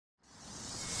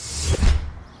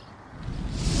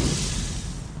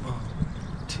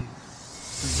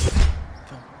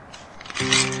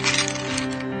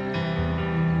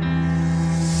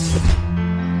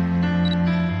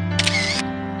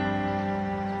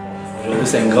Aujourd'hui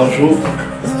c'est un grand jour.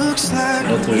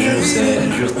 Notre jour c'est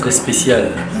un jour très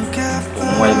spécial pour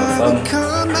moi et ma femme.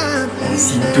 On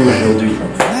signe tout aujourd'hui.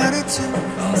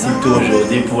 On signe tout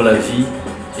aujourd'hui pour la vie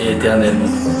et éternellement.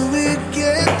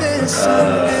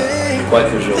 Je crois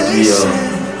qu'aujourd'hui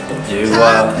je vais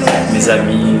voir mes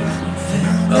amis,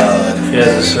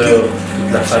 frères et sœurs,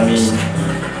 toute la famille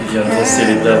qui viendront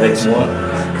célébrer avec moi.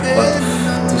 On va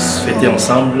tous fêter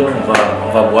ensemble,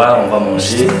 on va boire, on va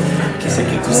manger. Je sais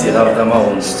que tout sera vraiment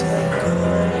rond.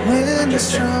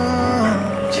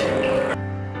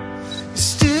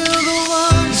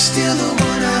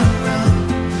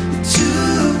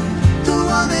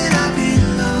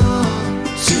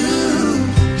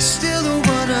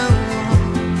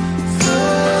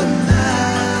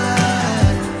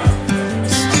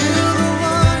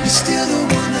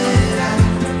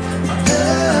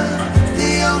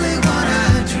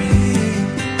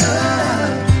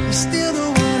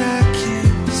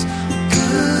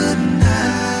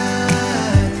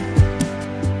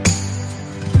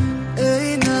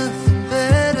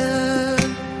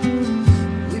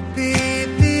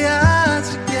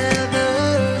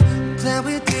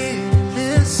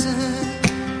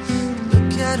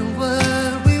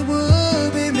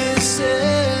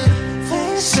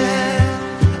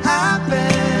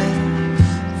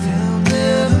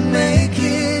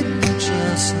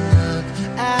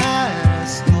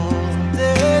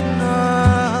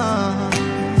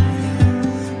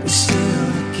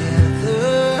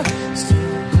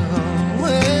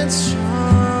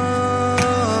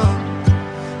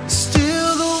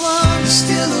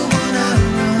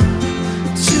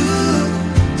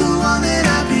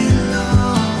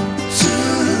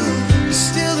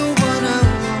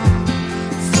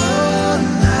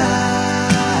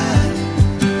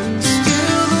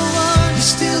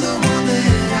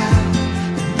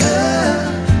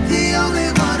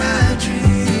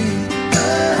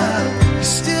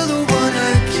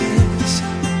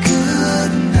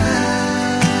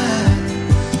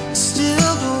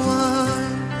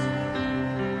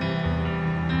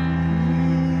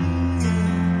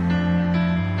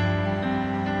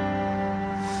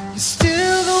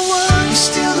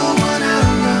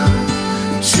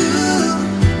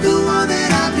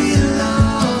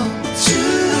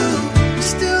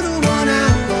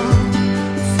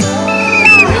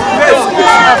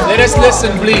 Let's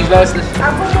listen, please. Let's listen.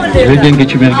 Je veux bien que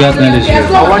tu me regardes dans les yeux.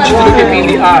 I want you to look at me in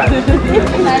the eye.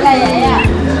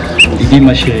 Lydie,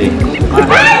 ma chérie.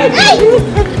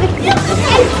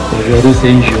 Aujourd'hui, c'est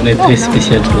une journée très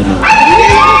spéciale pour nous.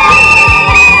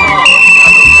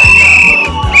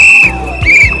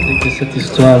 C'est que cette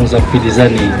histoire nous a pris des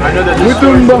années. I know that this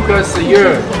story took us a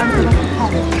year.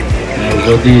 Mais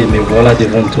aujourd'hui, me voilà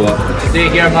devant toi. Today,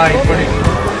 here am I in front of you.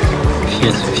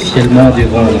 Officiellement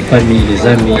devant la famille, les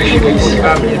amis, l'église.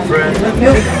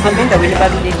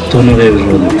 T'honorer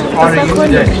aujourd'hui.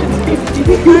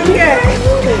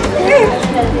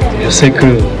 Je sais que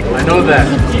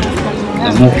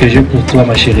l'amour que j'ai pour toi,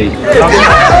 ma chérie,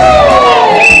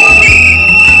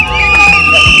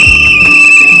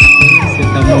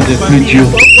 cet amour de plus dur.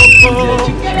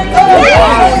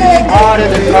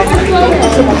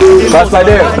 Pass by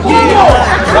there.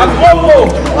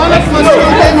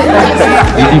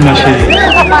 Lydie, ma chérie.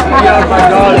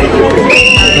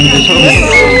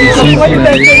 Tu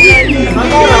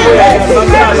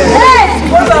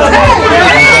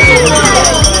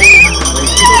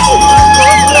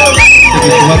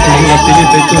vas toujours appeler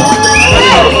béton.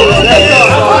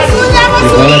 Et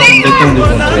voilà ton béton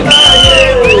devant toi.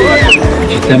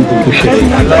 Je t'aime beaucoup, chérie.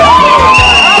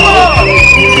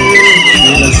 Tu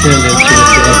es la seule et tu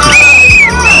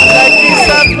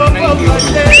resteras tout.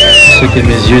 Ce que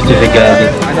mes yeux te regardent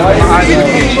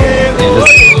et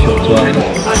restent sur toi.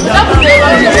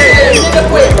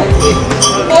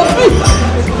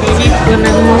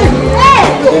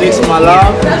 Felix, my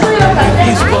love.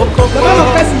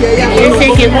 Je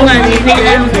sais que pour arriver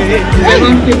là, nous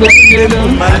avons pris beaucoup de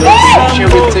temps. Sure,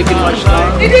 we've taken much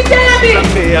time.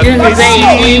 Dieu nous a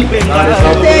aidés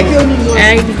à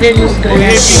arriver jusque-là.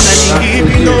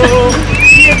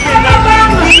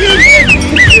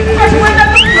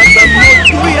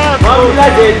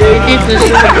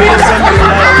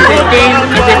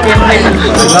 Peut-être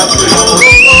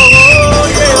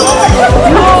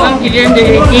comme tu viens de le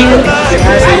dire,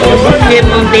 c'est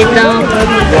mon béton.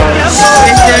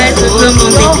 Les soeurs, ce sont mon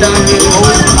béton.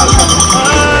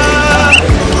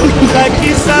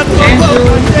 Un jour,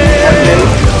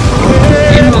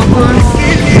 une rencontre,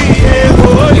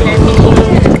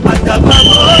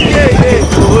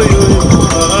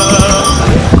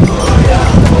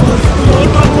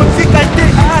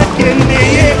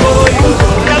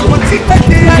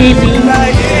 Baby,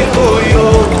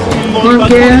 mon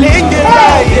cœur,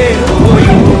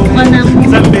 mon amour,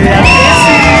 mon mari,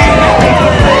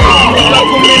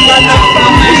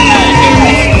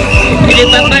 le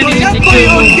papa de ce que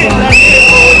mon corps.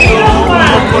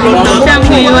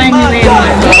 Samuel Weddind.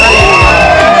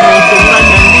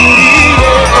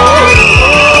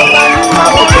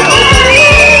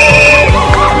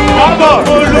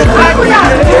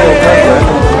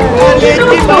 J'ai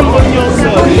pas beaucoup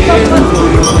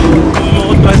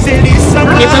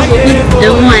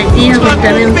de mots à dire, mais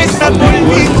quand même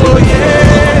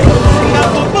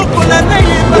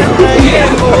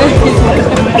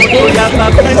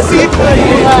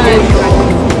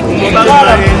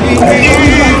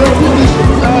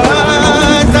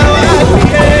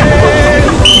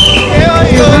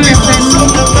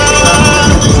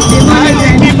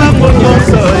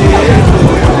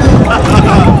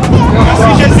Merci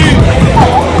Jésus.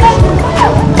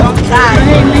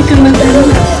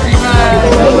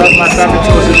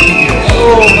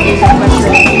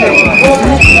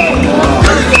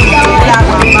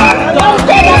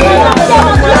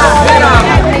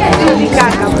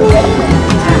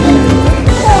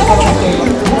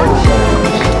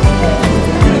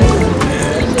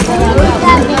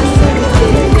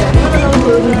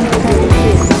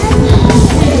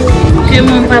 J'ai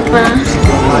mon papa,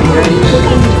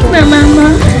 ma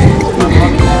maman,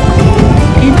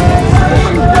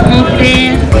 mon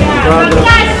père.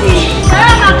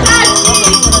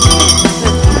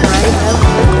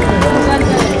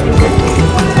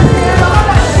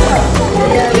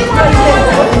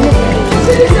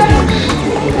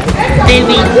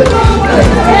 Baby,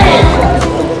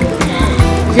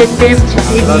 je t'aime, tu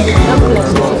sais bien.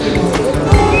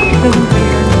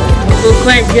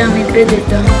 Pourquoi dire un peu de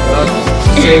temps?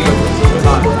 Je t'aime.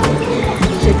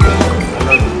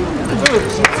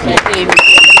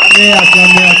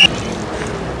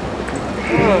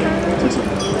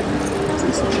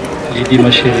 Lydie,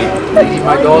 ma chérie. Lydie,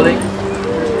 my darling.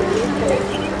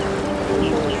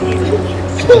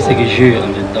 Tu vois ce que j'ai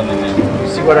dans mes mains. You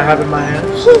see what I have in my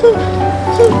hands?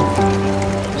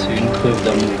 C'est une preuve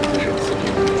d'amour que je te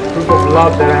Proof of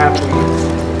love that I have for you.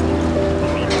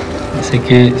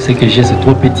 Ce que j'ai, c'est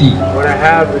trop petit. What I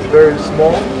have is very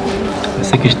small,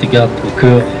 Ce que je te garde au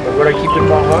cœur, but what I keep in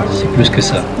my heart c'est plus que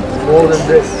ça. is more than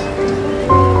this.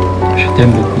 Je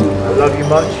t'aime beaucoup. I love you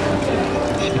much.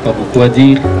 Je n'ai pas beaucoup à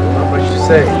dire. Not much to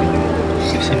say.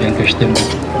 Tu sais bien que je t'aime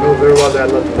beaucoup. I know very well that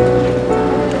I love you.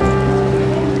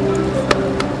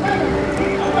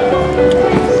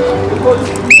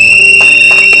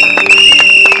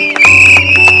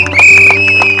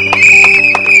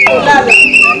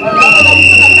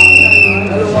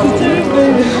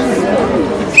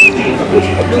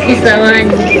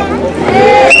 Sawani.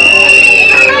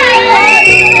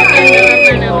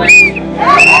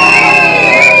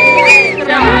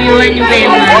 Samuel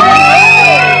Weddind.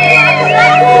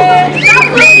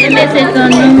 Aimer c'est ton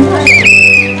nom,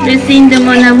 le signe de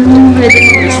mon amour et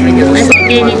de ma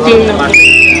fidélité,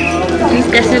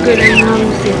 jusqu'à ce que le nom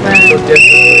nous sépare.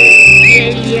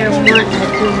 Et lié à moi à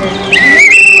tout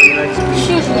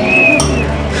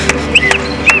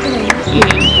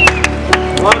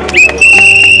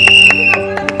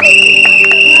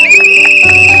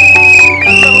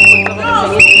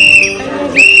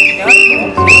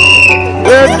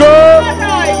Let's go!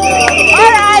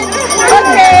 Alright,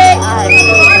 okay.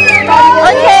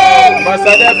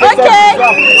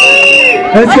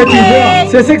 Est-ce que tu veux?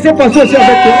 C'est ce qui s'est passé aussi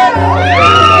avec toi?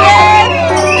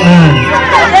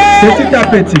 Petit à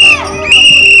petit.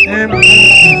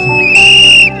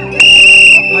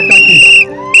 Attaquez.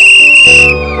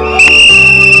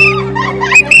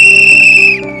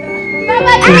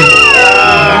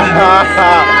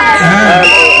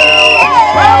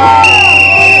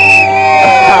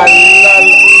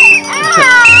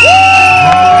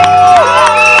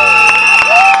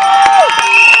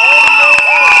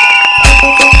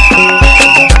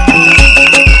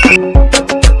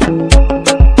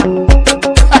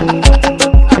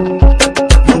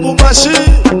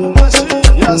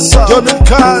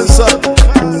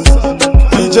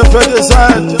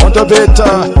 On the beta,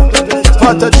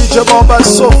 Pata DJ Bomba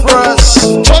so fresh.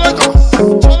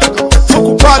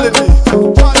 Fuku quality.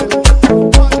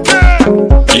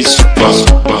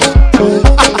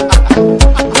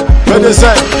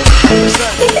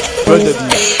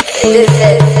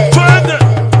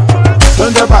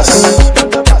 Turn the bass.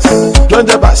 Turn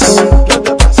the bass.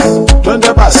 Turn the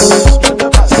bass.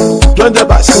 Turn the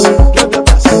bass.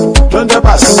 Turn the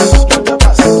bass.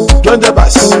 Turn the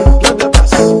bass.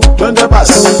 Turn the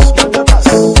bass,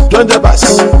 turn the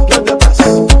bass, turn the bass,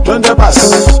 turn the bass,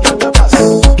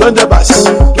 turn the